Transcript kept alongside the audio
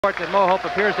And Mo Hope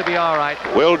appears to be all right.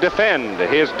 Will defend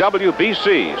his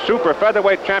WBC Super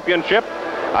Featherweight Championship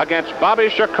against Bobby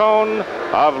Chacon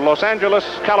of Los Angeles,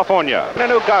 California. In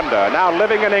Uganda, now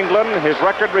living in England, his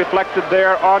record reflected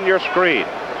there on your screen.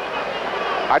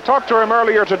 I talked to him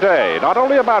earlier today, not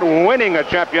only about winning a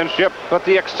championship, but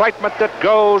the excitement that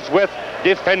goes with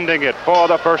defending it for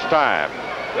the first time.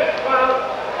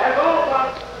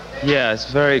 Yeah,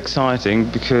 it's very exciting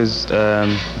because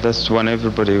that's when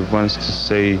everybody wants to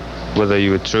see whether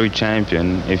you're a true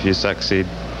champion if you succeed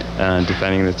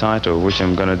defending the title, which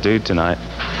I'm going to do tonight.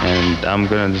 And I'm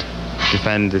going to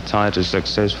defend the title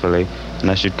successfully, and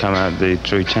I should come out the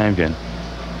true champion.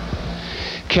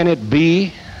 Can it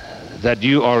be that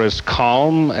you are as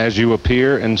calm as you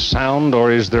appear and sound,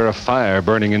 or is there a fire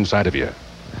burning inside of you?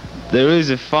 There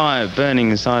is a fire burning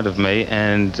inside of me,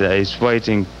 and it's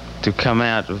waiting to come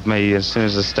out of me as soon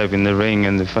as I step in the ring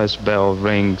and the first bell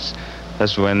rings.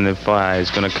 That's when the fire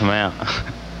is going to come out.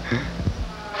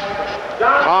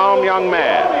 Calm young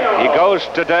man. He goes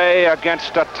today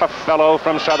against a tough fellow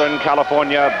from Southern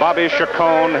California, Bobby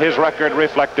Chacon. His record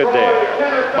reflected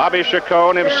there. Bobby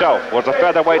Chacon himself was a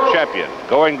featherweight champion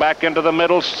going back into the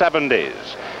middle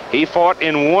 70s. He fought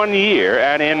in 1 year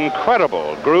an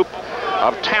incredible group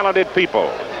of talented people.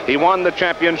 He won the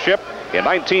championship in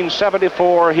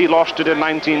 1974, he lost it in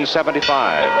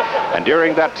 1975. And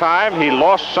during that time, he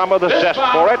lost some of the zest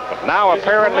for it, but now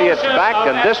apparently it's back,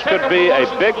 and this could be a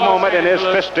big moment in his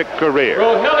fistic career.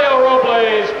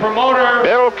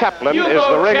 Bill Kaplan is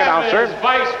the ring announcer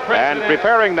and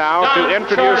preparing now to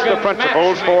introduce the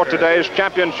principals for today's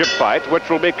championship fight, which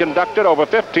will be conducted over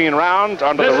 15 rounds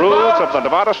under the rules of the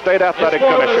Nevada State Athletic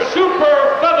Commission. The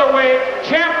Super Featherweight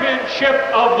Championship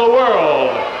of the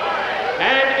World.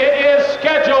 And it is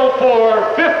scheduled for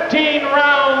 15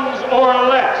 rounds or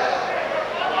less.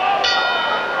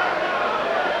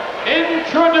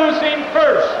 Introducing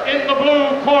first in the blue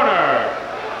corner,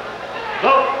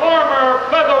 the former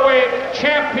featherweight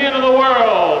champion of the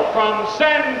world from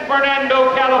San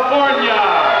Fernando, California.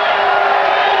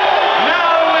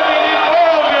 Now living in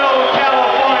Oroville,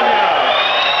 California.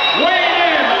 Weighing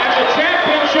in at the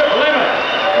championship limit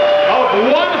of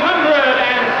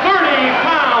 130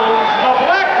 pounds.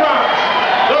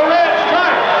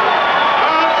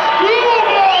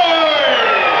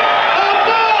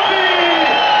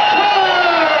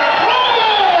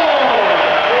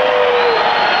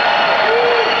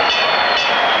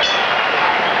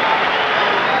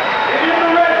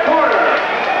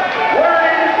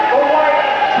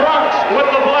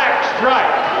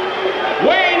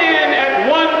 Weighing in at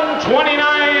 129.5,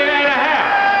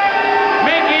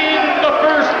 making the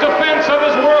first defense of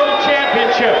his world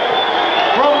championship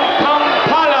from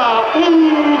Kampala,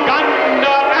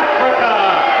 Uganda, Africa,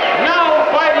 now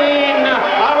fighting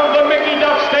out of the Mickey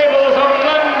Duck stables of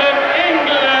London,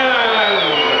 England,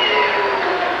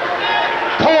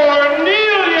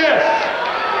 Cornelius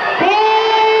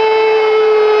Boza!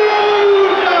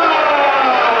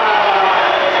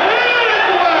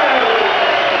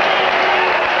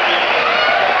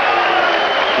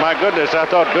 My goodness, I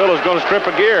thought Bill was going to strip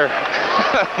a gear.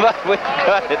 But we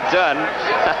got it done.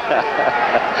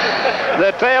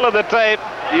 The tail of the tape,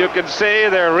 you can see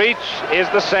their reach is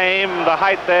the same. The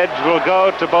height edge will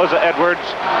go to Boza Edwards.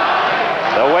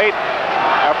 The weight,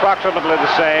 approximately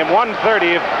the same.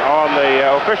 130 on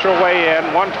the official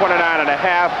weigh-in,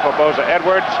 129.5 for Boza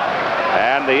Edwards.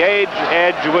 And the age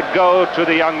edge would go to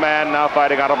the young man now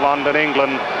fighting out of London,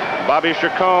 England. Bobby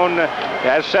Chacon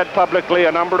has said publicly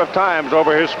a number of times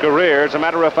over his career. As a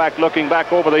matter of fact, looking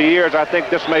back over the years, I think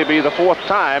this may be the 4th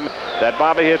time that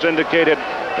Bobby has indicated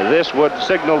this would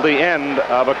signal the end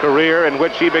of a career in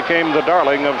which he became the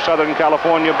darling of Southern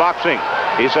California boxing.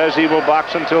 He says he will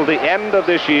box until the end of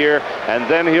this year, and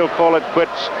then he'll call it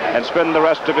quits and spend the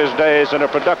rest of his days in a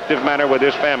productive manner with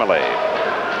his family.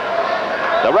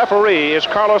 The referee is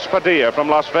Carlos Padilla from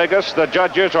Las Vegas. The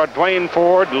judges are Dwayne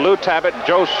Ford, Lou Tabbitt,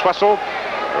 Joe Swessel.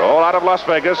 They're all out of Las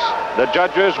Vegas. The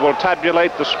judges will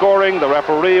tabulate the scoring. The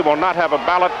referee will not have a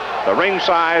ballot. The ring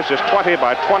size is 20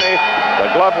 by 20.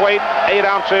 The glove weight, 8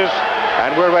 ounces.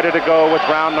 And we're ready to go with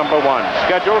round number 1,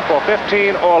 scheduled for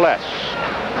 15 or less.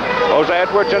 Boza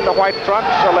Edwards in the white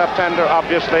trunks, the left-hander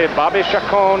obviously. Bobby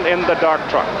Chacon in the dark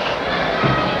trunks.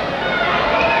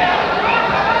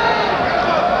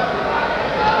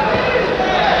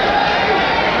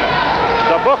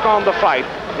 The book on the fight,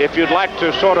 if you'd like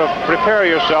to sort of prepare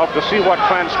yourself to see what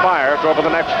transpires over the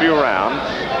next few rounds,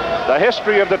 the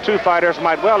history of the two fighters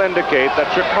might well indicate that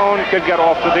Chacon could get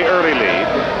off to the early lead.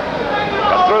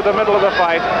 But through the middle of the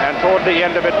fight and toward the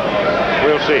end of it,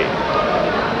 we'll see.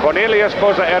 Cornelius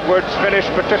Boza Edwards finished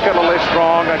particularly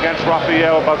strong against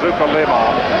Rafael Bazooka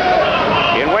Lemon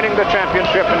in winning the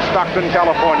championship in Stockton,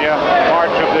 California,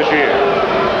 March of this year.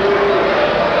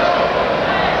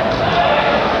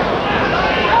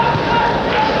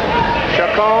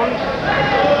 Chacon,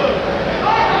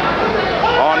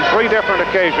 on 3 different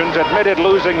occasions, admitted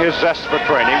losing his zest for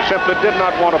training, simply did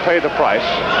not want to pay the price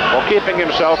for keeping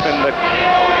himself in the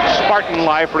Spartan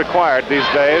life required these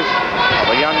days of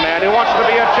a young man who wants to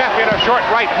be a champion of short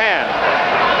right hand.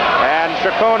 And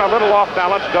Chacon, a little off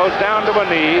balance, goes down to a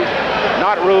knee,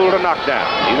 not ruled a knockdown.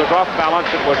 He was off balance.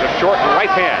 It was a short right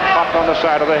hand popped on the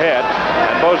side of the head.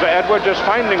 And Boza Edwards is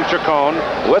finding Chacon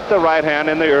with the right hand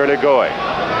in the early going.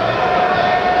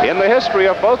 In the history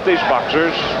of both these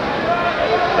boxers,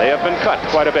 they have been cut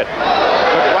quite a bit.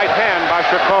 Good right hand by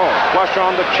Chacon, flush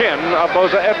on the chin of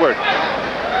Boza Edwards.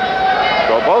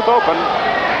 So both open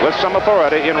with some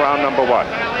authority in round number 1.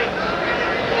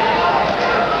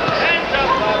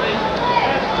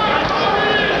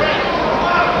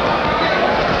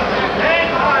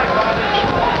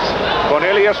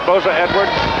 Cornelius Boza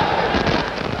Edwards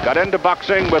got into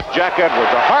boxing with Jack Edwards.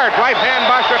 A hard right hand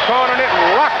by Chacon, and it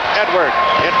rocked Edwards.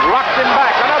 It rocked him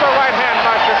back. Another right hand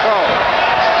by Chacon.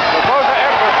 So Boza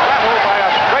Edwards rattled by a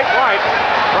straight right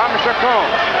from Chacon.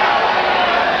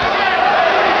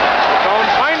 Chacon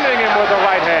finding him with the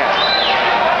right hand.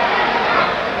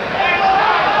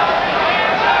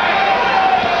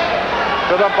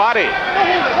 To the body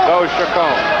goes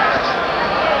Chacon.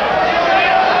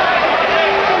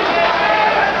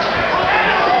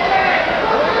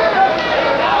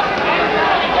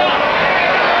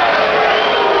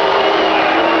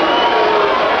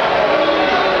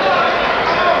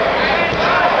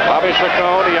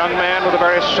 Chacon, a young man with a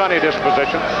very sunny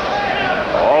disposition,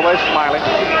 always smiling.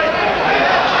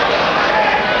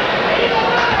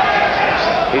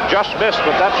 He just missed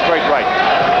with that straight right.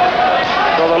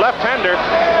 So the left-hander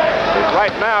is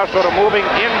right now sort of moving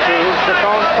into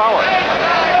Chacon's power.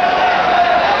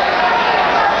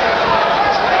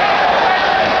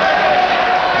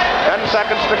 10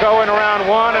 seconds to go in round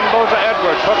 1, and Boza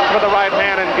Edwards hooks for the right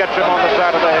hand and gets him on the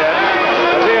side of the head.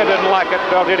 Bazia didn't like it,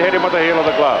 felt he'd hit him with the heel of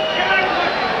the glove.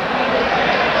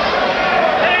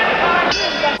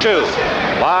 2,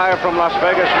 live from Las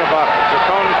Vegas, Nevada.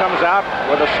 Chacon comes out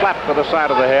with a slap to the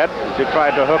side of the head as he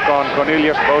tried to hook on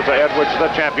Cornelius Boza Edwards, the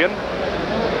champion.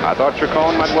 I thought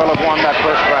Chacon might well have won that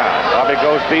first round. Bobby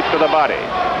goes deep to the body.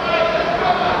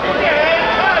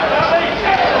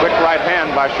 Quick right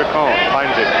hand by Chacon,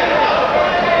 finds it.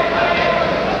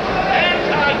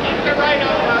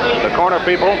 The corner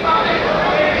people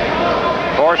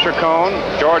for Chacon,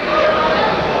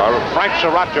 Frank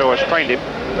Sriracho has trained him.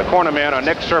 The corner men are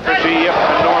Nick Surface, E.F.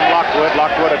 and Norm Lockwood.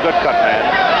 Lockwood, a good cut man.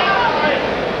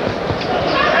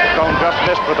 Chacon just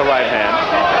missed with the right hand.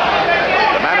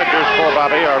 The managers for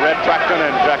Bobby are Red Tracton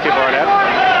and Jackie Barnett.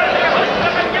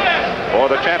 For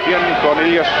the champion,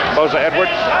 Cornelius Boza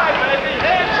Edwards.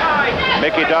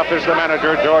 Mickey Duff is the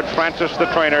manager, George Francis the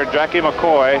trainer, Jackie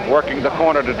McCoy working the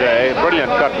corner today.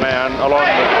 Brilliant cut man along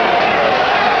with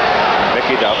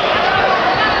Mickey Duff.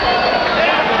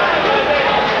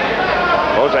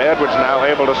 Boza Edwards now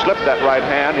able to slip that right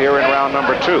hand here in round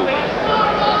number 2.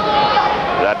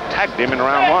 That tagged him in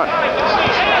round 1.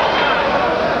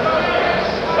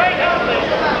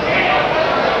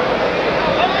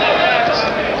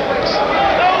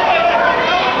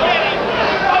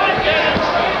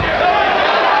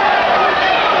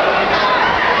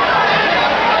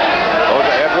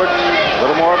 Boza Edwards a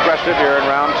little more aggressive here in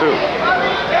round 2.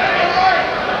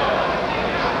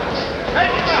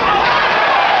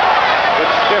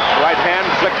 Stiff right hand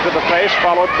flick to the face,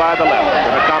 followed by the left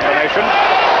in a combination.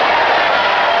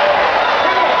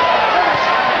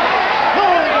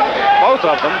 Both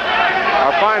of them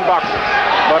are fine boxers,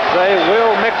 but they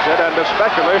will mix it, and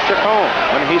especially Chacon.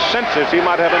 When he senses he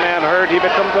might have a man hurt, he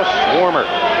becomes a swarmer.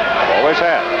 Always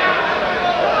has.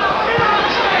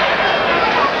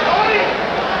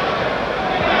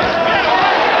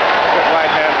 Good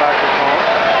right hand by Chacon.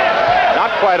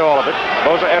 Not quite all of it.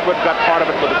 Boza Edwards got part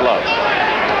of it with the glove.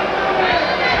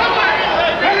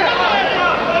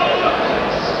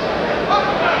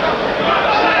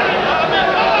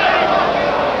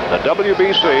 The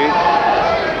WBC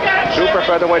Super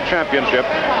Featherweight Championship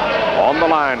on the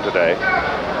line today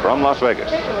from Las Vegas.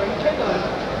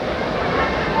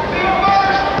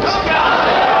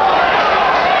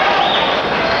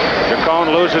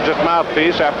 Chacon loses his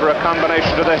mouthpiece after a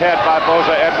combination to the head by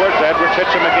Boza Edwards. Edwards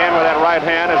hits him again with that right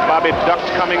hand as Bobby ducks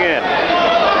coming in.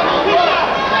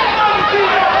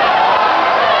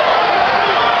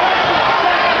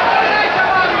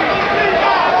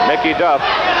 Mickey Duff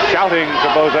shouting to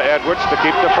Boza Edwards to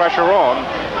keep the pressure on.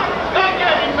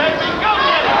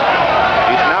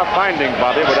 He's now finding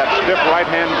Bobby with that stiff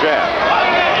right-hand jab.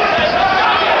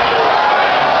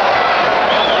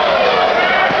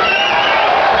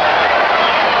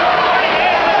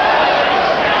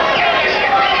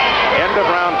 End of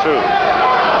round 2.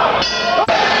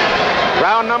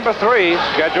 Round number 3,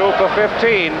 scheduled for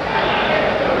 15.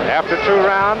 After 2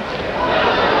 rounds,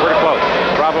 pretty close,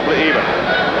 probably even.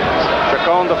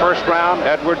 Chacon the first round,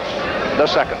 Edwards the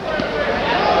second.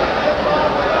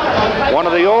 One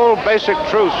of the old basic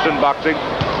truths in boxing,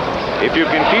 if you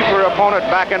can keep your opponent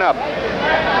backing up,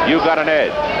 you got an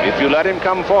edge. If you let him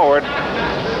come forward,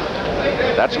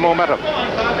 that's momentum.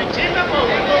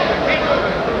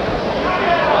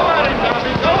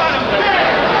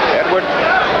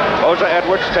 Boza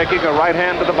Edwards taking a right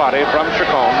hand to the body from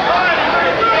Chacon.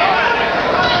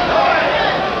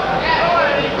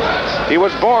 He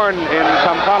was born in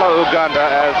Kampala, Uganda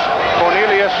as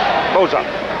Cornelius Boza.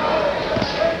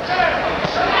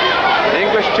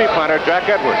 English chief hunter Jack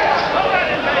Edwards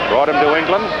brought him to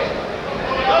England,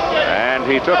 and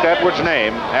he took Edwards'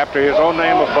 name after his own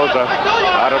name of Boza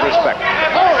out of respect.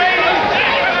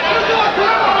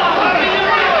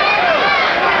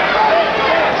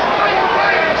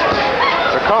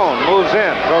 Chacon moves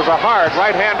in, throws a hard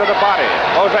right hand to the body.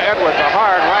 Boza Edwards, a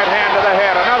hard right hand to the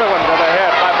head, another one to the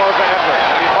head by Boza Edwards.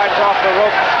 And he fights off the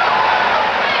ropes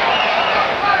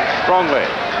strongly.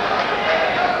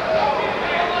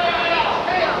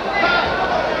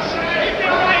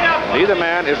 Neither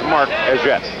man is marked as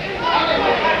yet.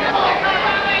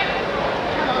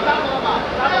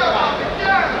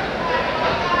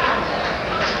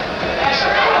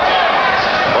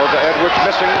 Boza Edwards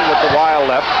missing with the wild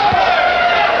left.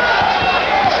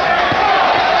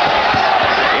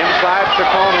 Inside,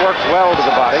 Chacon works well to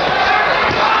the body.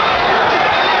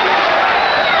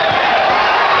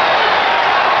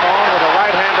 Chacon with a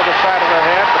right hand to the side of her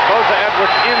head, but Boza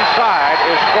Edwards inside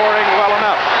is scoring well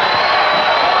enough.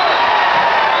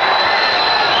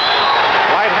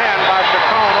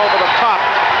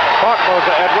 Caught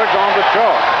Boza Edwards on the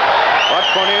jaw. But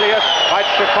Cornelius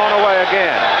fights Chacon away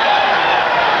again.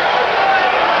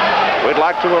 We'd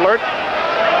like to alert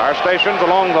our stations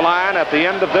along the line. At the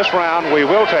end of this round, we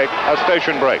will take a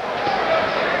station break.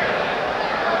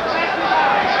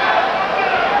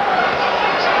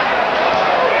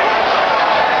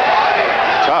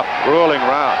 Tough, grueling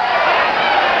round.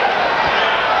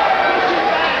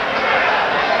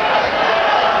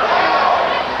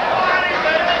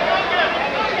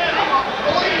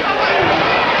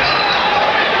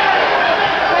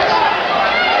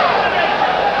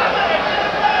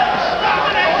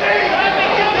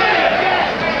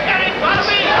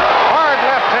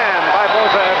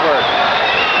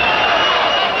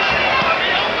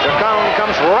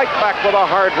 Right back with a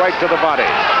hard right to the body.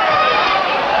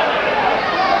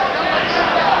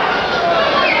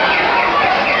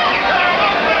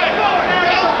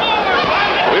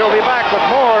 We'll be back with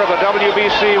more of the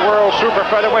WBC World Super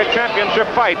Featherweight Championship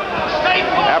fight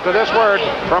after this word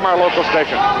from our local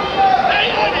station.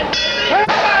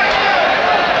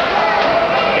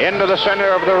 Into the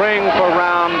center of the ring for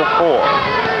round 4.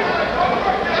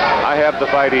 I have the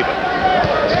fight even.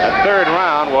 The third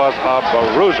round was a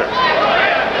bruiser.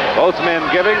 Both men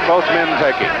giving, both men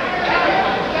taking.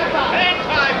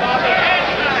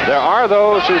 There are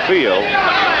those who feel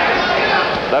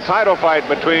the title fight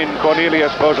between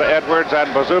Cornelius Boza Edwards and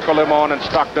Bazooka Limon and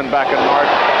Stockton back in March.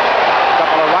 A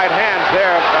couple of right hands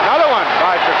there. Another one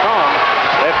by Chacon.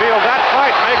 They feel that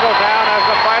fight may go down as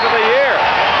the fight of the year.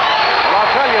 Well,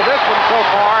 I'll tell you, this one so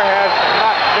far has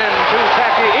not been too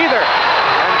tacky either.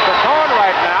 And Chacon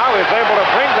right now is able to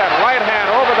bring that right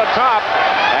hand over the top,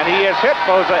 and he has hit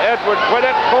Boza Edwards with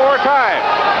it 4 times.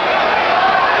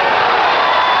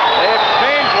 They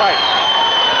exchange rights.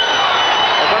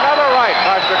 There's another right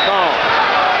by Chacon.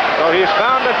 So he's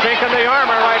found a chink in the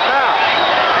armor right now.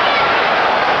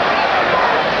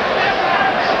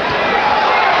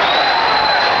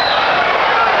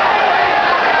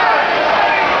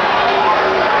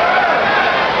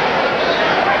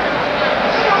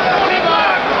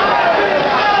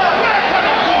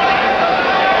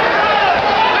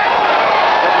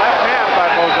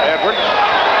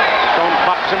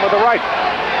 With the right.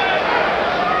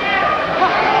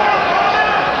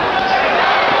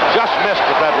 Just missed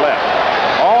with that left.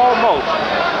 Almost.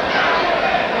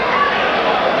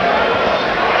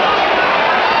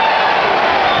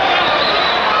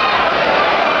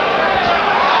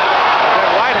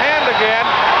 That right hand again.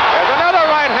 There's another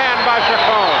right hand by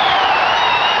Chacon.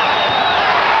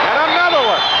 And another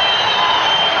one.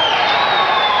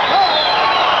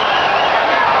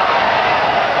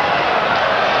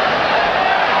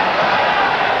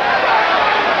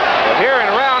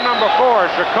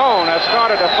 Chacon has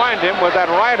started to find him with that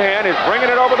right hand. He's bringing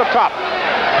it over the top.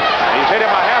 He's hit him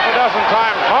a half a dozen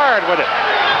times hard with it.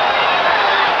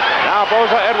 Now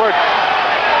Boza Edwards.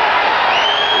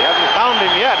 He hasn't found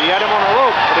him yet. He had him on a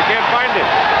rope, but he can't find him.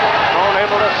 Chacon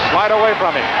able to slide away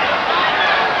from him.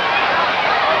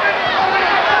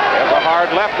 There's a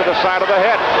hard left to the side of the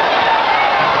head.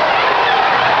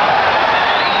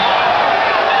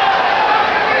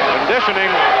 Conditioning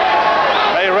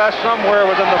may rest somewhere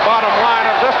within the bottom line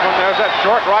of this one. There's that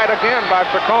short right again by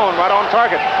Chacon, right on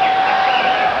target.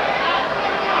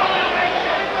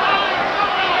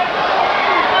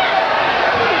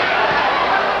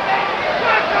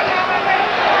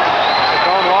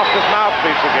 Chacon lost his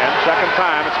mouthpiece again. Second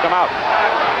time it's come out.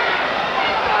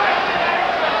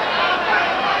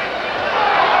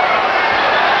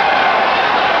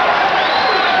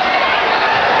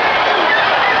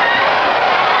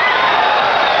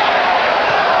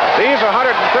 These are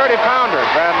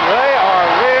 130-pounders, and they are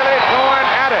really going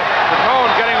at it. Chacon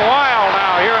getting wild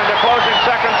now here in the closing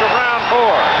seconds of round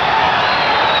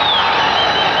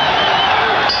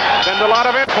 4. Send a lot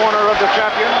of it. Corner of the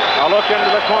champion. A look into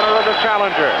the corner of the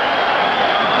challenger.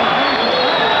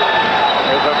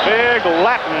 There's a big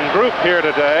Latin group here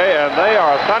today, and they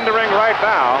are thundering right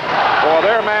now for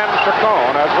their man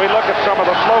Chacon as we look at some of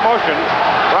the slow motion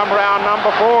from round number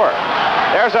 4.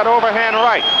 There's that overhand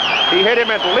right. He hit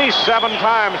him at least 7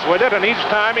 times with it, and each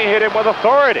time he hit him with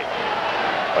authority.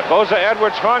 But Boza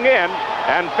Edwards hung in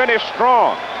and finished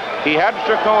strong. He had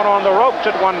Chacon on the ropes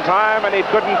at one time, and he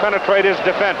couldn't penetrate his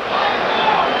defense.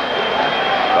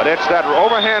 But it's that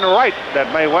overhand right that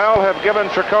may well have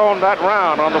given Chacon that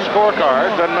round on the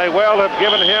scorecards and may well have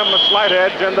given him a slight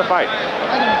edge in the fight.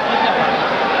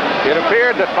 It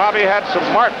appeared that Bobby had some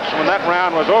marks when that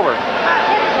round was over.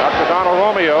 Dr. Donald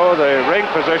Romeo, the ring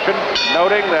physician,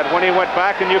 noting that when he went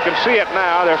back, and you can see it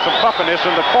now, there's some puffiness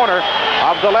in the corner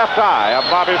of the left eye of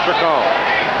Bobby Chacon.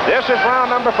 This is round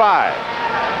number 5.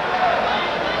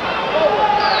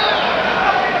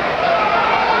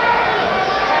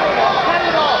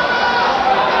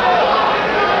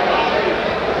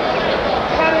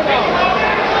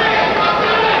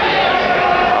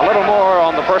 A little more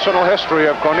on the personal history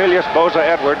of Cornelius Boza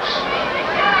Edwards.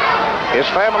 His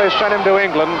family sent him to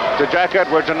England, to Jack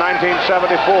Edwards in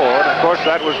 1974. And of course,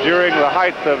 that was during the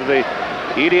height of the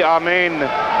Idi Amin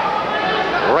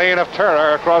reign of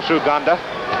terror across Uganda.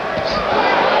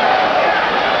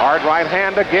 Hard right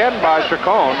hand again by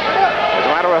Chacon. As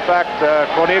a matter of fact,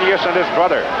 Cornelius and his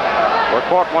brother were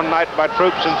caught one night by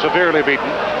troops and severely beaten.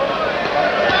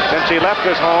 Since he left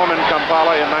his home in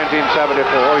Kampala in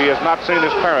 1974, he has not seen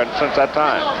his parents since that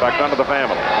time. In fact, none of the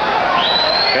family.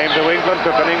 Came to England,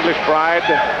 took an English bride,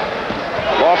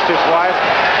 lost his wife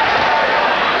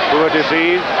through a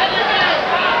disease.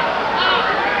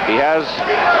 He has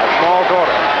a small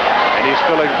daughter, and he's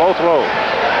filling both roles.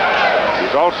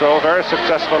 He's also very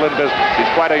successful in business.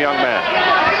 He's quite a young man.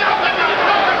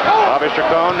 Bobby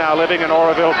Chacon now living in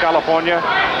Oroville, California.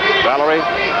 Valerie,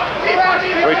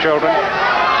 3 children.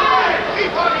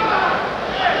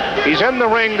 He's in the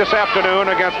ring this afternoon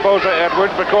against Boza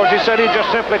Edwards because he said he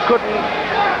just simply couldn't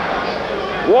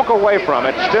walk away from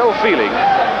it, still feeling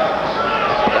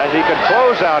that he could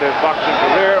close out his boxing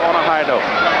career on a high note.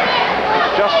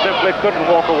 He just simply couldn't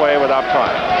walk away without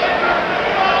trying.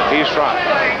 He's trying.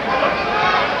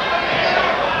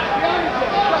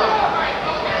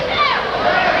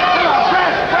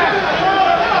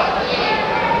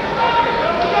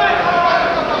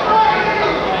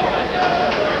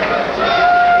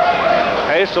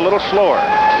 Pace a little slower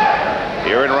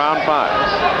here in round 5.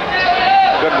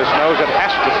 Goodness knows it has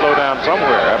to slow down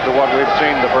somewhere after what we've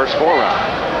seen the first 4 rounds.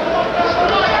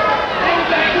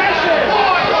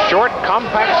 The short,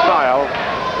 compact style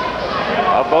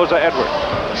of Boza Edwards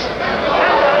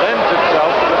lends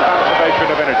itself to the conservation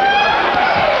of energy.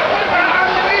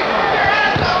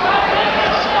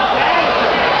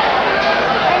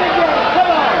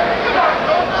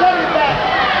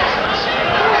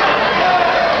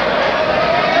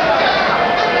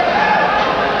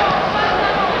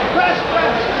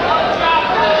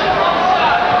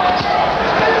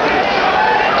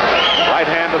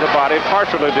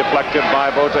 Partially deflected by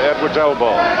Boza Edwards'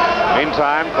 elbow.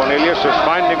 Meantime, Cornelius is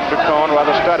finding Chacon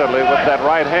rather steadily with that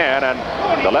right hand, and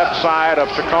the left side of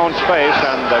Chacon's face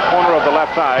and the corner of the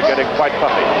left eye getting quite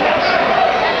puffy.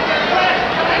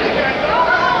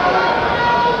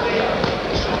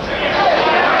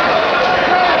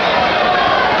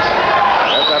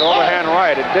 There's that overhand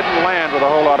right. It didn't land with a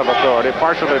whole lot of authority,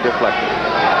 partially deflected.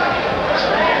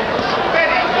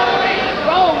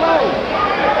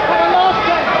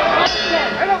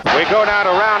 We go now to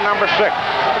round number 6.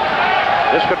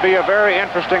 This could be a very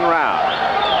interesting round.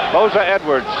 Boza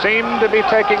Edwards seemed to be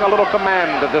taking a little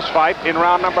command of this fight in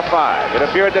round number 5. It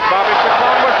appeared that Bobby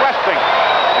Chacon was resting,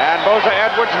 and Boza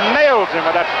Edwards nailed him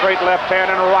with that straight left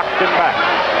hand and rocked him back.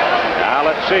 Now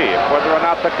let's see whether or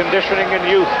not the conditioning and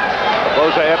youth of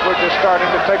Boza Edwards is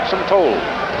starting to take some toll.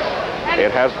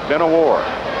 It has been a war.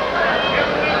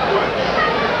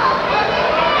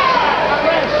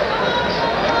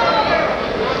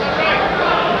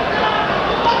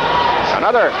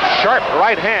 Another sharp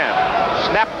right hand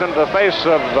snapped into the face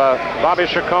of Bobby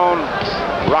Chacon,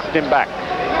 rocked him back.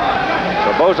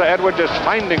 So Boza Edwards is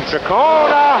finding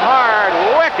Chacon. A hard,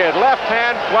 wicked left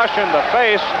hand flush in the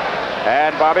face,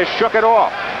 and Bobby shook it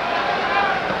off.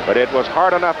 But it was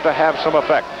hard enough to have some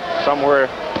effect somewhere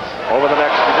over the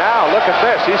next. Now look at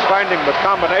this. He's finding the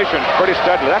combinations pretty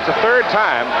steadily. That's the 3rd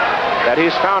time that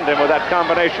he's found him with that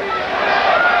combination.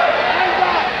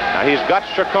 Now he's got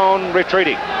Chacon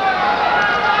retreating.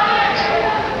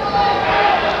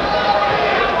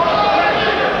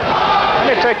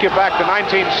 Let me take you back to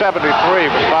 1973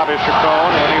 with Bobby Chacon,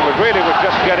 when he was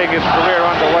just getting his career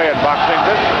underway in boxing.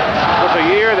 This was a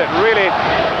year that really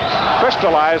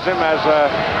crystallized him as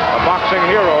a boxing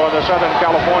hero in the Southern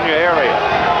California area.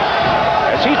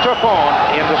 As he took on,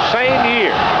 in the same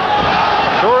year,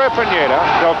 Tura Pineda,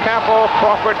 Del Campo,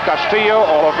 Crawford, Castillo,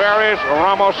 Olivares,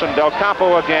 Ramos, and Del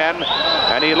Campo again,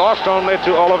 and he lost only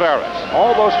to Olivares.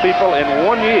 All those people in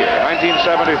 1 year,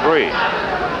 1973.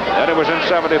 Then it was in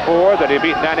 74 that he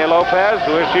beat Danny Lopez,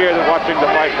 who is here watching the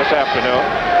fight this afternoon,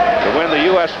 to win the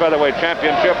U.S. Featherweight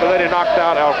Championship, and then he knocked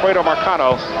out Alfredo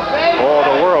Marcano for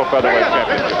the World Featherweight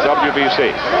Championship,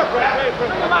 WBC.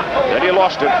 Then he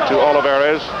lost it to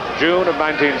Olivares, June of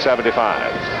 1975.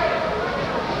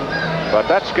 But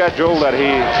that schedule that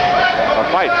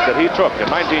fights that he took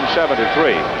in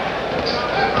 1973,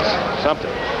 something.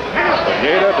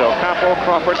 Pineda, Del Campo,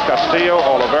 Crawford, Castillo,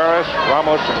 Olivares,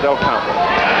 Ramos, and Del Campo.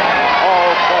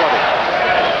 All quality.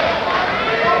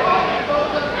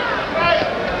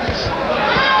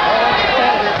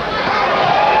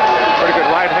 Pretty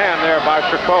good right hand there by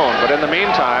Chacon, but in the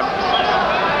meantime,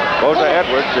 Boza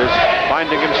Edwards is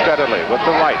finding him steadily with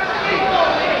the right.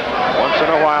 Once in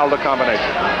a while, the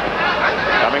combination.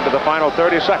 Coming to the final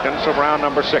 30 seconds of round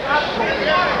number 6.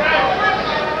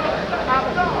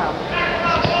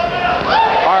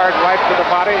 Hard right to the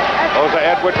body. Boza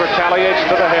Edwards retaliates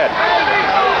to the head.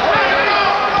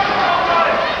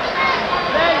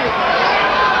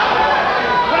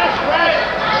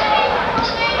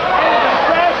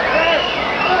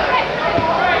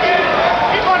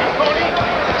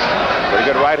 Pretty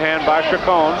good right hand by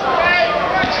Chacon.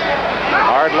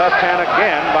 Hard left hand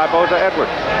again by Boza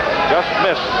Edwards. Just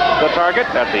missed the target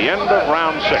at the end of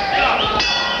round 6.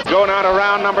 Go now to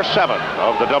round number 7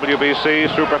 of the WBC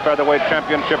Super Featherweight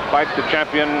Championship fight. The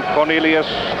champion Cornelius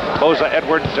Boza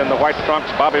Edwards in the white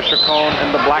trunks, Bobby Chacon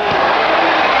in the black.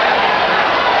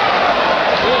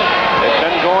 They've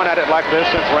been going at it like this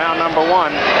since round number 1.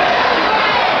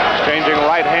 Exchanging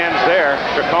right hands there.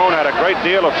 Chacon had a great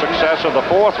deal of success in the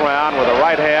 4th round with a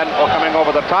right hand coming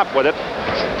over the top with it.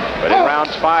 But in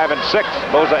rounds 5 and 6,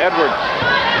 Boza Edwards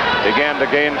began to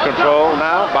gain control.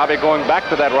 Now Bobby going back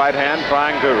to that right hand,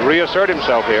 trying to reassert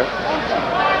himself here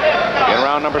in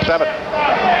round number 7.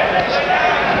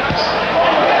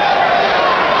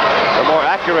 The more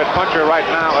accurate puncher right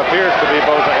now appears to be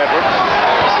Boza Edwards,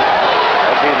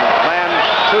 as he lands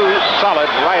 2 solid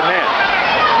right hands.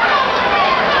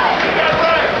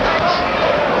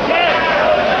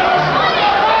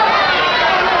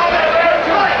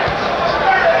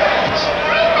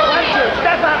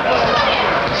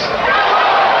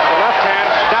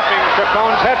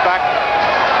 Chacon's head back.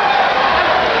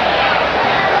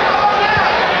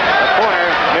 The corner,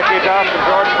 Mickey Duff and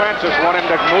George Francis want him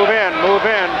to move in, move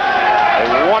in.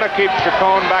 They want to keep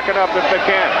Chacon backing up if they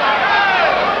can.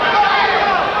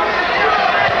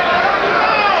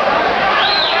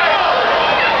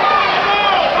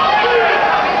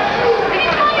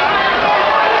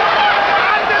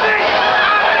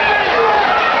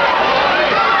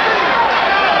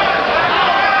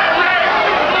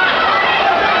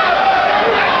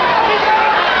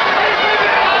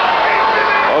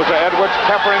 Edwards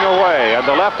peppering away, and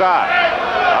the left eye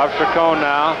of Chacon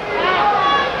now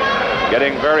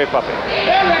getting very puffy.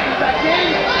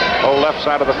 Whole left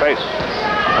side of the face.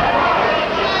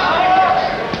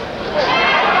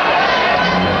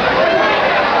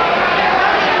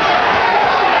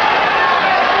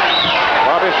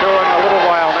 Bobby showing a little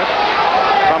wildness.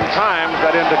 Sometimes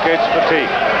that indicates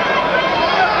fatigue.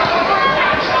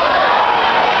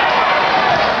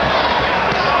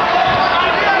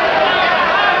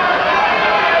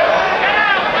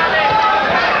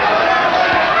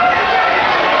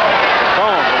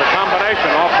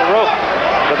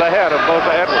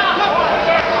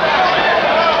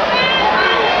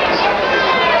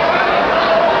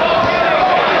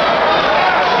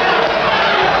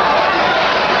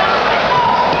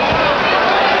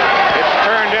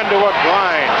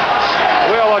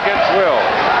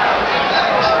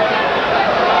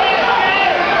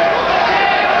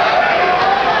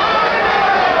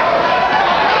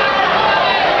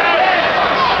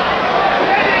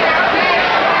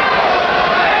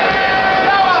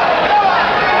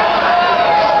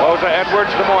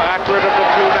 the more accurate of the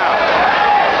two now.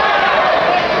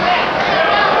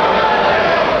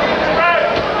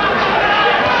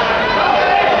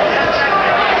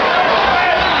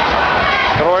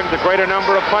 Throwing the greater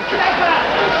number of punches.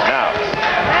 Now.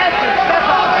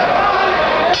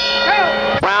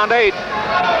 Round 8.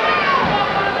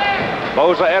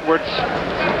 Boza Edwards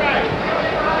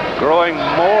growing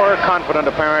more confident,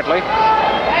 apparently,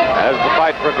 as the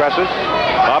fight progresses.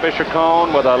 Bobby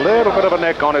Chacon with a little bit of a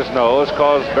nick on his nose,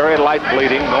 caused very light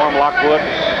bleeding. Norm Lockwood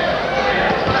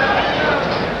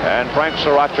and Frank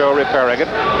Sriracho repairing it.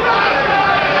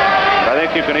 I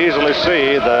think you can easily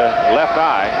see the left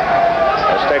eye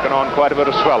has taken on quite a bit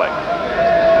of swelling.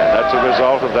 And that's a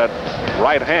result of that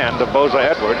right hand of Boza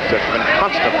Edwards that's been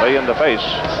constantly in the face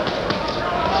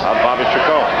of Bobby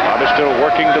Chacon. Bobby still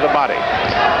working to the body.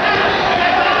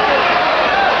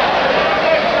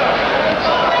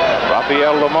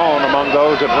 Rafael Limon among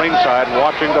those at ringside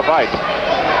watching the fight.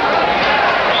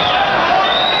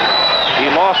 He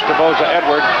lost to Boza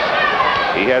Edwards.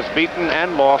 He has beaten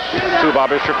and lost to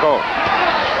Bobby Chacon.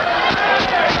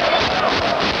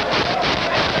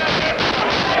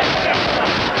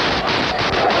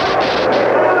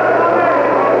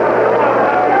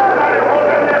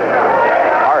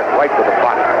 Right to the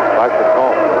body by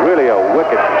Chacon. Really a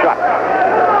wicked shot.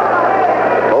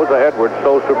 Boza Edwards,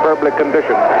 so superbly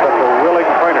conditioned, such a willing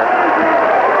trainer.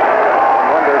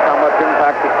 One wonders how much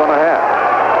impact it's going to have.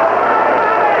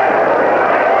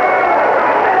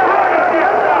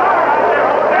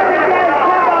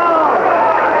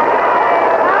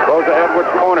 Boza Edwards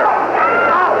corner.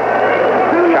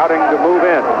 Shouting to move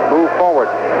in, move forward.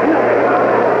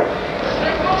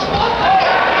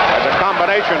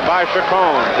 Combination by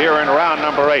Chacon here in round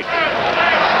number 8.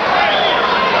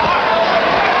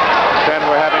 Then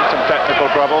we're having some technical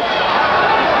trouble.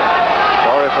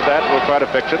 Sorry for that. We'll try to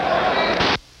fix it.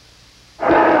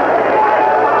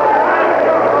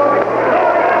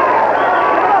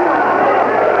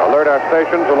 Alert our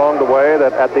stations along the way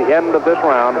that at the end of this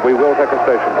round, we will take a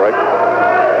station break.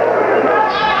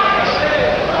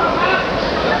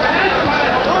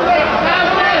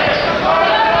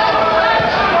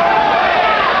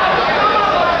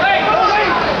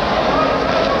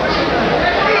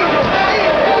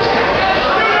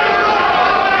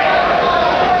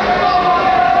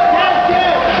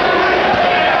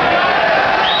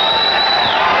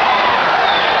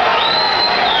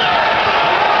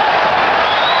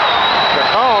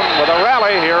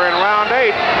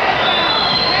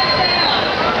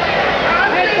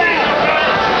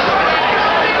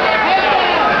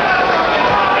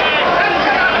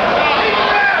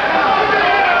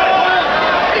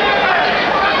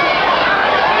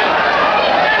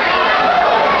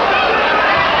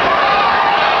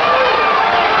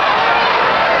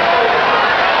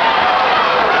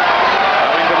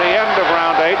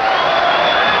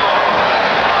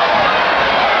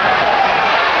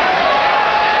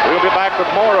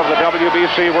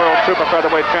 WBC World Super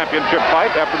Featherweight Championship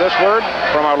fight after this word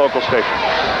from our local station.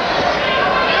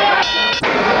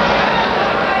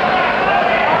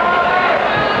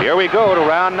 Here we go to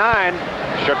round 9.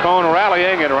 Chacon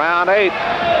rallying in round 8.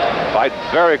 Fight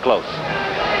very close.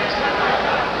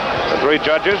 The 3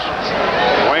 judges,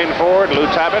 Wayne Ford, Lou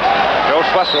Tabbitt, Joe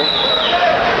Swessel.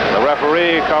 The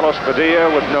referee, Carlos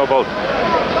Padilla, with no vote.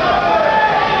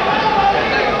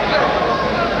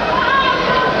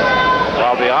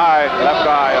 While the left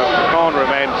eye of Chacon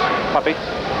remains puffy.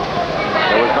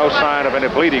 There was no sign of any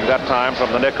bleeding that time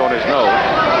from the nick on his nose.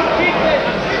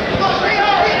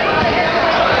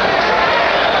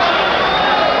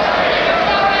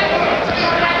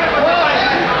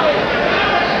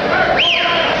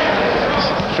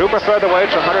 Super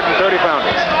featherweights, 130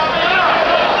 pounders.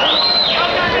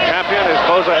 The champion is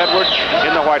Boza Edwards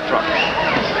in the white trunks.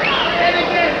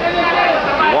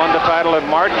 He won the title in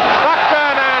March.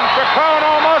 Chacon, and Chacon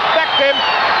almost decked him.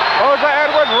 Boza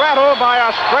Edwards rattled by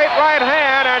a straight right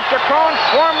hand, and Chacon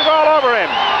swarmed all over him.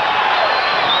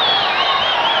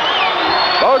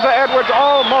 Boza Edwards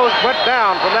almost went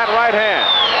down from that right hand.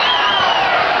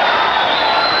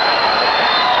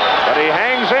 But he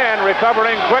hangs in,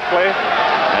 recovering quickly,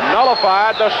 and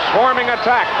nullified the swarming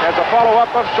attack as a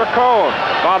follow-up of Chacon,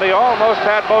 while he almost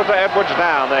had Boza Edwards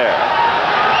down there.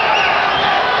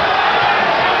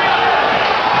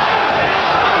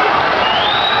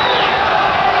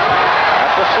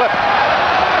 That's a slip.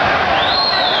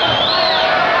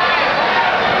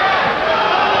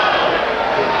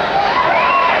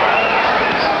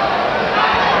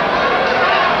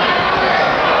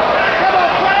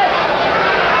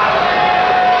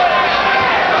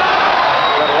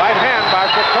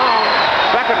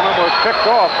 Picked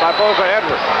off by Boza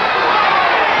Edwards.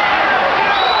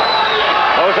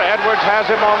 Edwards has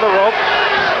him on the rope,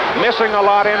 missing a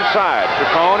lot inside.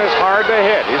 Chacon is hard to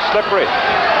hit. He's slippery.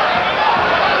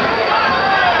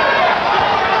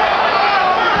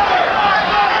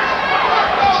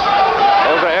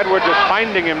 Boza Edwards is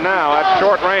finding him now at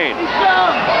short range.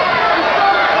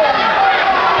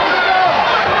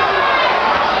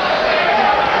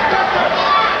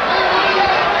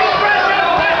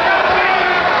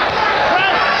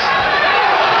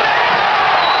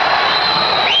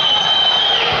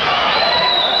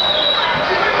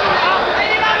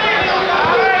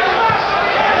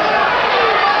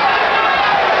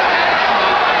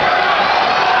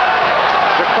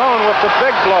 The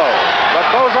big blow, but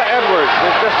Boza Edwards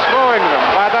is destroying them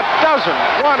by the dozen,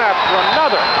 one after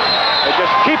another. They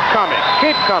just keep coming,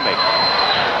 keep coming.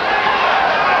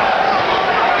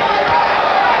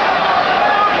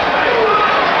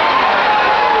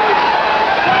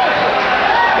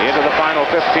 Into the final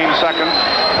 15 seconds,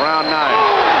 round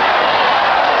 9.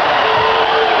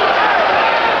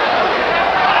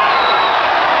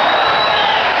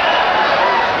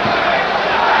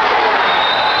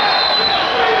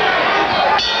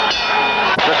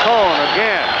 Chacon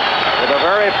again with a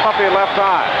very puffy left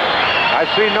eye. I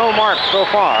see no marks so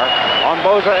far on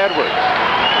Boza Edwards,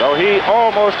 though he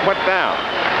almost went down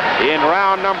in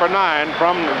round number 9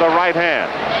 from the right hand.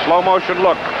 Slow motion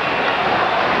look.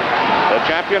 The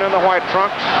champion in the white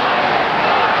trunks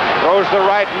throws the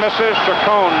right, misses.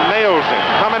 Chacon nails him,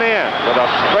 coming in with a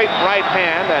straight right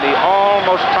hand, and he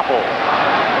almost toppled.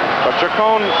 But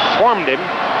Chacon swarmed him,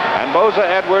 and Boza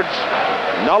Edwards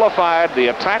nullified the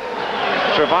attack,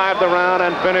 survived the round,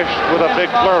 and finished with a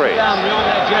big flurry.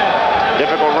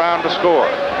 Difficult round to score.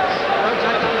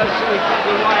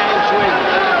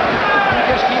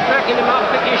 Just keep backing him up,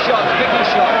 pick your shots, pick your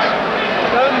shots.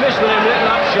 Don't miss with him little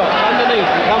up shots underneath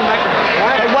and come back.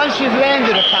 Right? And once you've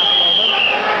landed a couple of them,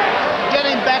 get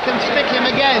him back and stick him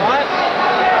again. Right?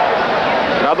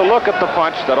 Another look at the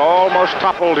punch that almost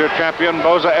toppled your champion,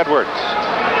 Boza Edwards.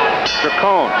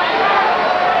 Chacon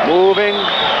moving,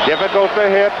 difficult to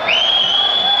hit.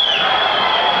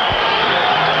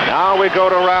 Now we go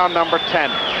to round number 10. The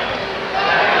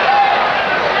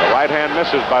right hand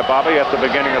misses by Bobby at the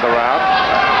beginning of the round.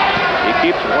 He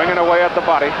keeps winging away at the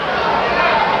body.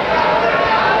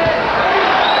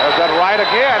 There's that right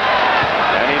again,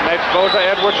 and he makes Boza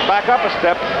Edwards back up a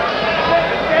step.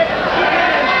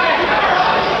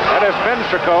 That has been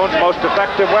Chacon's most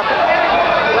effective weapon.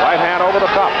 Right hand over the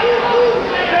top.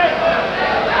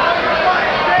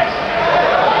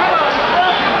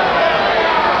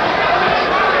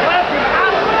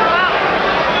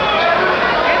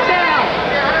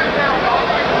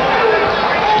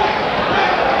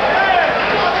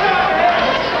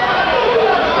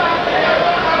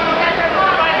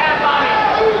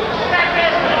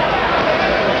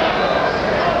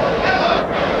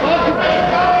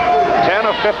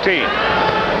 of 15.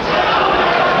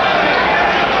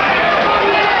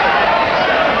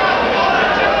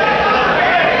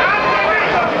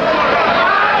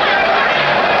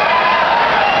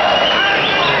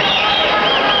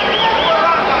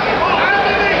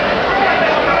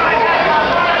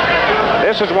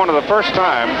 This is one of the first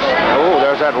times. Oh,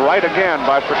 there's that right again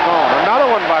by Chacon.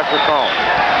 Another one by Chacon.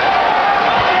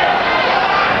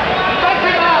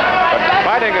 But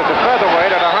fighting as a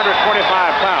featherweight at 125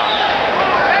 pounds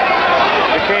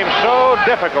became so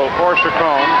difficult for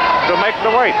Chacon to make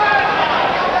the weight.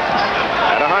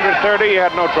 At 130, he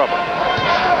had no trouble.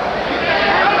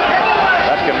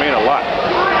 That can mean a lot,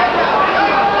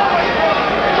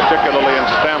 particularly in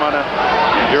stamina,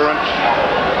 endurance.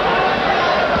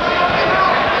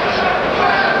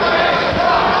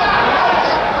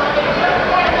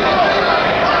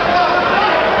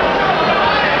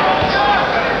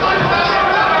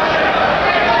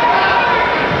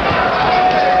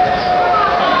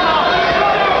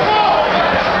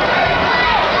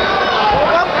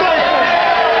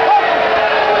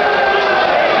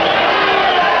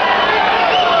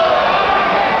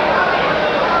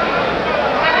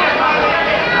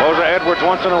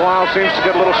 Once in a while seems to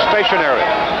get a little stationary.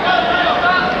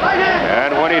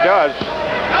 And when he does,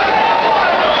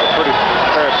 it's a pretty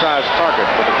fair-sized target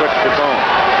for the quick Chacon.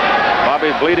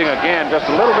 Bobby's bleeding again just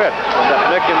a little bit from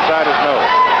that nick inside his nose.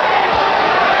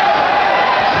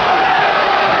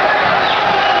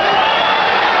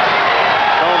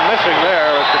 Chacon missing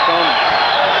there as Chacon,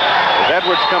 as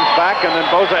Edwards comes back, and then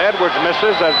Boza Edwards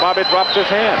misses as Bobby drops his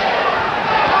hand.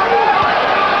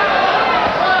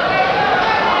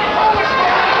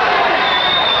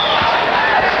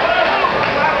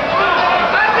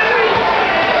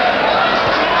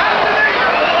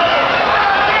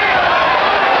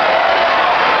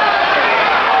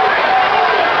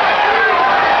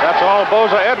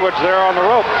 Edwards there on the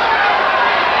ropes.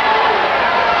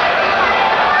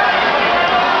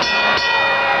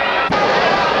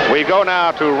 We go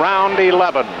now to round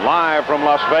 11, live from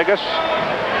Las Vegas.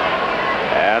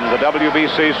 And the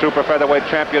WBC Super Featherweight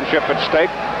Championship at stake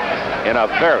in a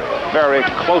very, very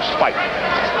close fight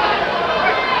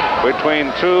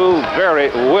between two very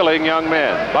willing young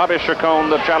men. Bobby Chacon,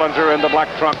 the challenger in the black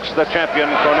trunks, the champion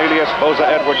Cornelius Boza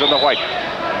Edwards in the white.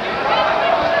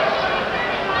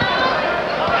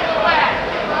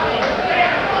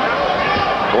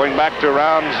 Going back to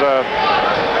rounds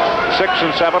 6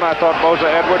 and 7, I thought Boza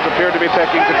Edwards appeared to be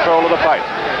taking control of the fight.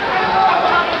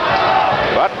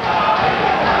 But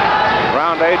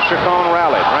round 8, Chacon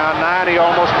rallied. Round 9, he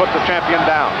almost put the champion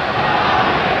down.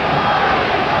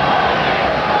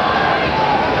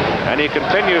 And he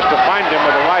continues to find him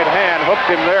with the right hand, hooked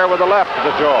him there with the left to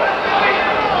the jaw.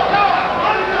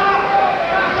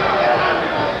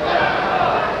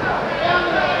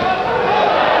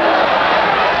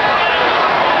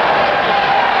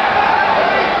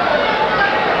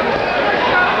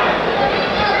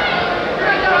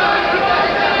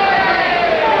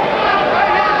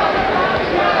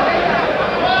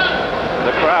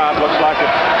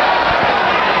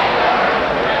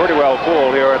 Pretty well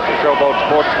full here at the Showboat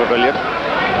Sports Pavilion.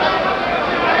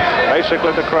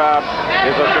 Basically, the crowd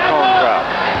is a Chacon crowd.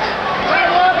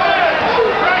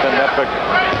 It's an epic.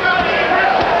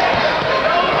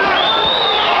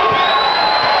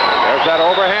 There's that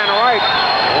overhand right,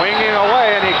 winging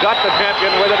away, and he got the champion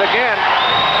with it again.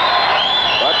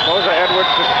 But Boza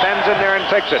Edwards just stands in there and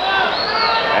takes it,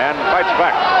 and fights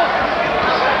back.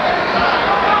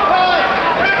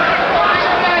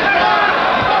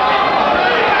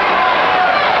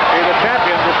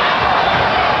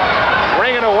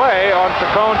 Away on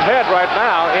Chacon's head right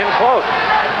now, in close.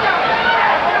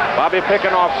 Bobby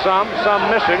picking off some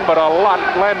missing, but a lot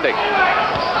landing.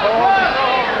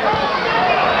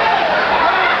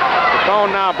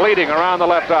 Chacon now bleeding around the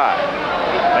left eye.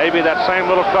 Maybe that same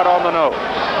little cut on the nose.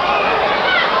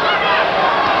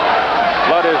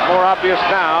 Blood is more obvious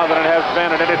now than it has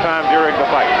been at any time during the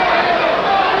fight.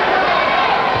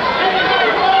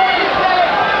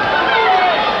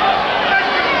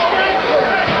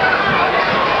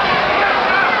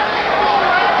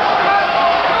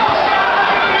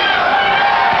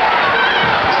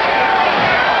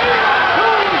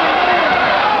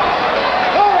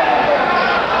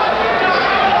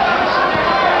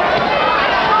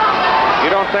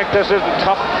 Think this isn't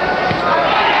tough.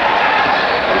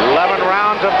 11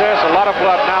 rounds of this, a lot of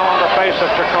blood now on the face of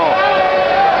Chacon.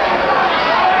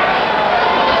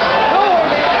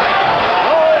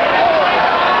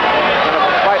 In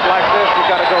a fight like this, you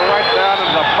got to go right down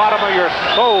in the bottom of your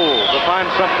soul to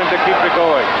find something to keep you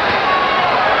going.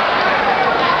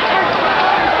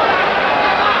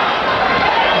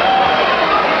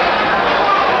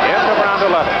 End of round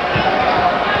 11.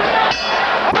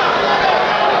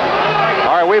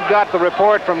 We've got the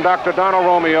report from Dr. Donald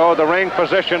Romeo, the ring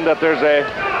physician, that there's a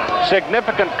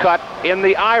significant cut in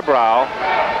the eyebrow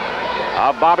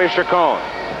of Bobby Chacon.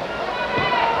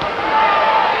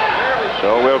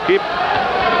 So we'll keep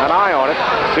an eye on it,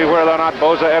 see whether or not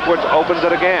Boza Edwards opens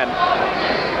it again.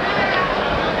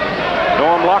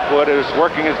 Norm Lockwood is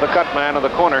working as the cut man in the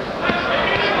corner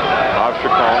of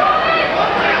Chacon.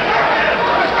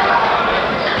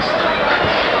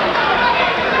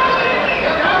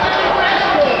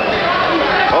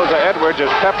 Edwards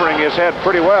is peppering his head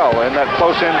pretty well in that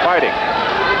close-in fighting.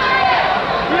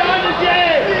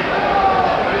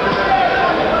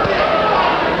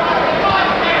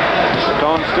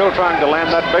 Chacon still trying to land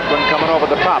that big one coming over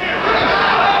the top.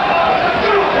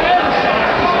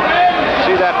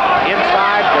 See that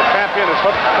inside? The champion is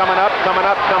hooked, coming up,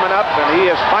 and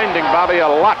he is finding Bobby a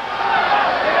lot.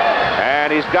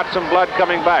 And he's got some blood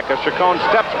coming back as Chacon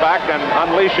steps back and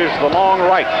unleashes the long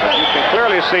right. But you can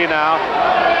clearly see now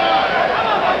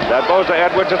that Boza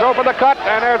Edwards has opened the cut,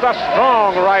 and there's a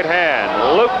strong right hand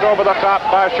looped over the top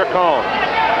by Chacon.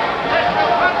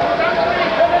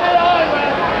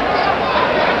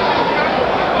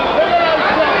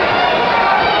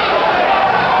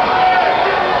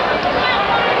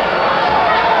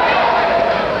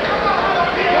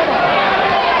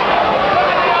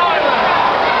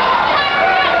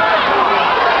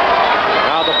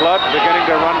 Now the blood beginning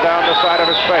to run down the side of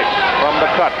his face from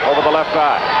the cut over the left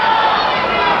eye.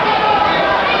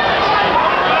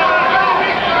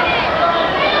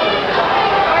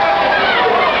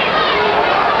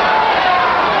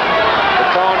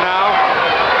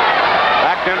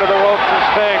 Into the ropes and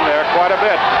staying there quite a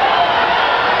bit.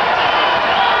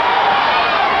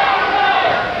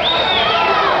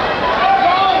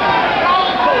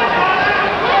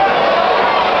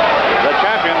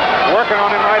 working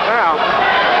on him right now.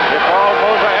 It's all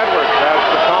Boza Edwards as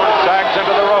Chacon sags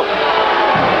into the rope.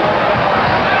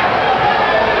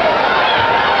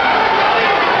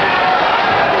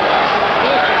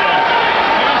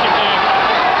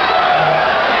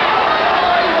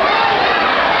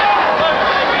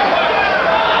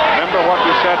 Remember what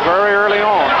you said very early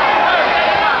on.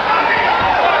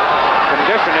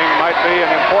 Conditioning might be an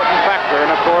important factor,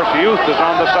 and of course youth is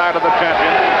on the side of the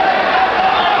champion.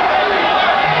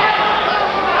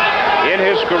 In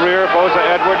his career, Boza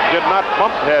Edwards did not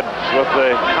bump heads with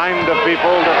the kind of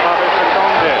people that Bobby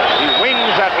Chacon did. He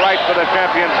wings that right for the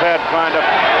champion's head, trying to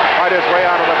fight his way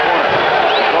out of the corner.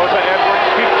 Boza Edwards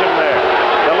keeps him there.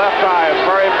 The left eye is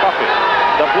very puffy.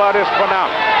 The blood is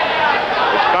pronounced.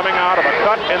 It's coming out of a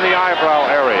cut in the eyebrow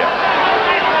area.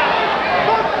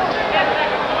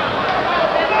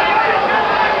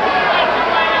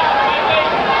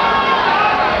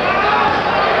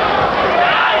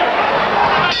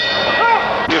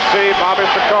 You see Bobby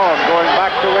Chacon going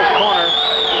back to his corner,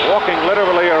 walking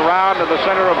literally around to the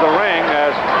center of the ring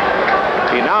as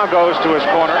he now goes to his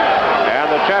corner,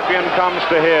 and the champion comes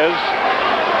to his,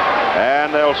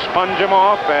 and they'll sponge him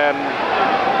off, and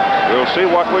we'll see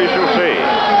what we shall see.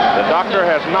 The doctor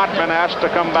has not been asked to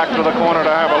come back to the corner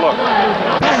to have a look.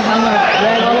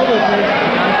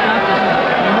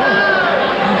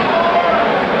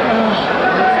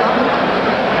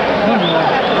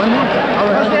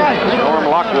 Norm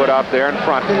Lockwood out there in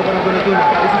front,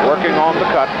 working on the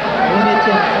cut.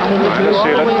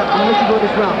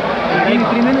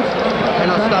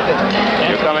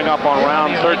 You're coming up on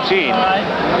round 13.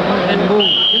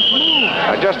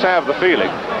 I just have the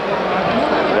feeling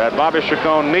that Bobby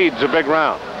Chacon needs a big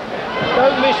round.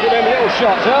 Don't miss with them little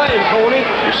shots, hurt him, Corny.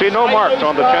 You see no marks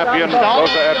on the champion,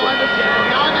 Boza Edwards.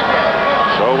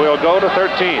 So we'll go to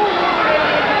 13.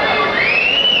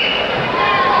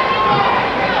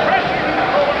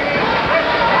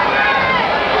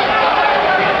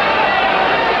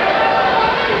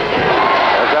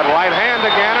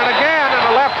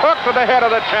 To the head of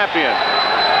the champion.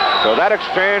 So that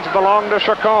exchange belonged to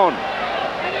Chacon.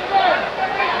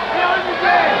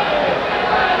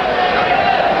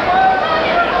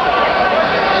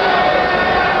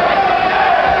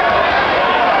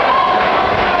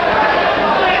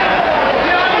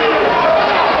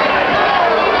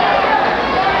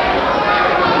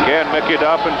 Again, Mickey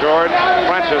Duff and George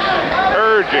Francis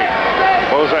urging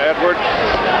Boza Edwards,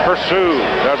 pursue.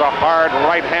 There's a hard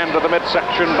right hand to the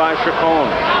midsection by Chacon,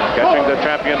 catching the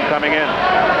champion coming in.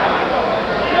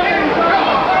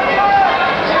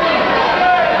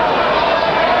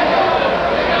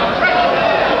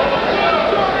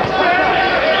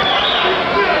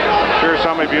 I'm sure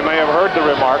some of you may have heard the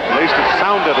remark, at least it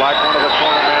sounded like one of the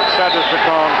cornermen said to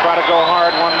Chacon, try to go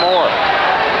hard one more.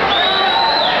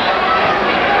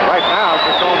 Right now,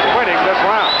 Chacon's winning this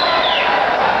round.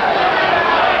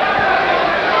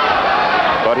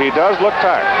 But he does look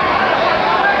tired.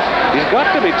 He's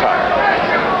got to be tired.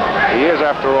 He is,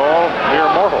 after all, mere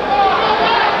mortal.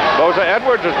 Boza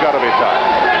Edwards has got to be tired.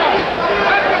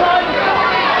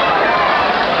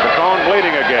 Chacon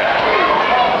bleeding again.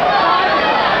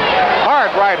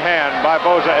 Hard right hand by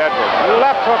Boza Edwards.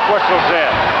 Left hook whistles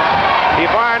in. He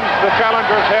binds the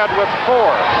challenger's head with 4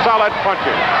 solid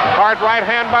punches. Hard right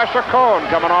hand by Chacon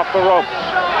coming off the ropes.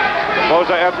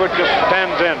 Boza Edwards just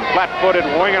stands in, flat-footed,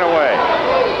 winging away.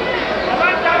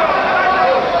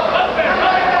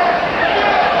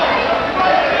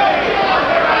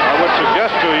 I would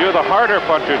suggest to you the harder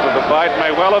punches of the fight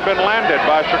may well have been landed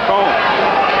by Chacon.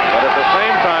 But at the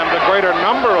same time, the greater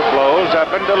number of blows have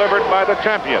been delivered by the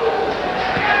champion.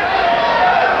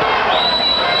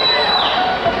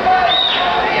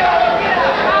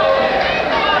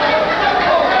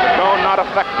 Chacon not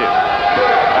effective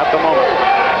at the moment.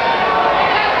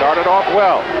 Started off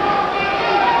well.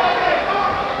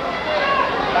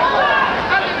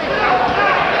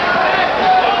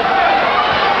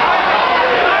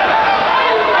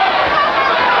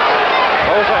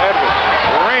 Boza Edwards,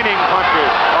 raining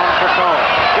punches on Chacon.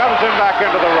 Shoves him back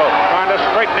into the rope, trying to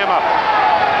straighten him up.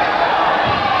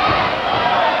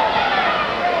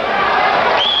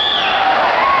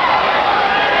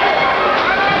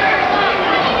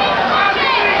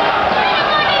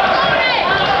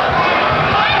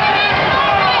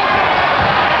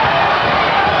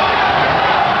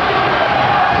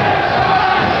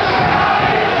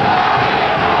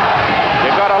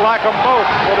 Them both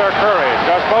for their courage,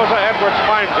 as Boza Edwards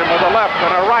finds him with a left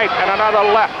and a right and another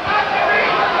left.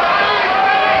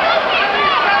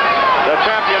 The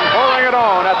champion pouring it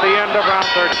on at the end of round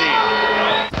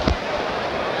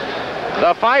 13.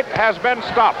 The fight has been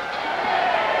stopped.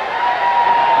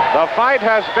 The fight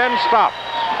has been stopped.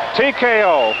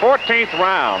 TKO, 14th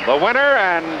round. The winner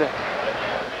and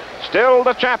still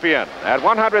the champion at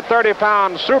 130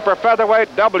 pounds super featherweight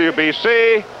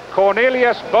WBC,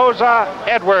 Cornelius Boza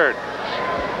Edwards.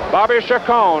 Bobby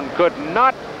Chacon could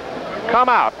not come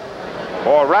out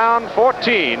for round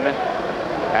 14,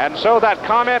 and so that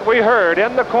comment we heard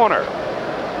in the corner,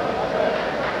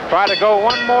 try to go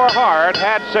one more hard,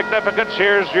 had significance.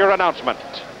 Here's your announcement.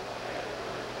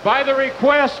 By the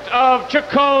request of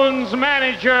Chacon's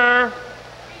manager,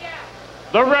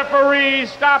 the referee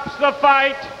stops the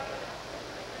fight.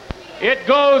 It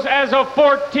goes as a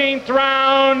 14th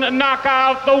round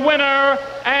knockout. The winner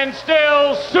and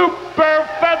still super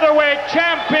featherweight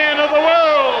champion of the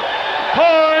world,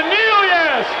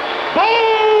 Cornelius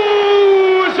Boza.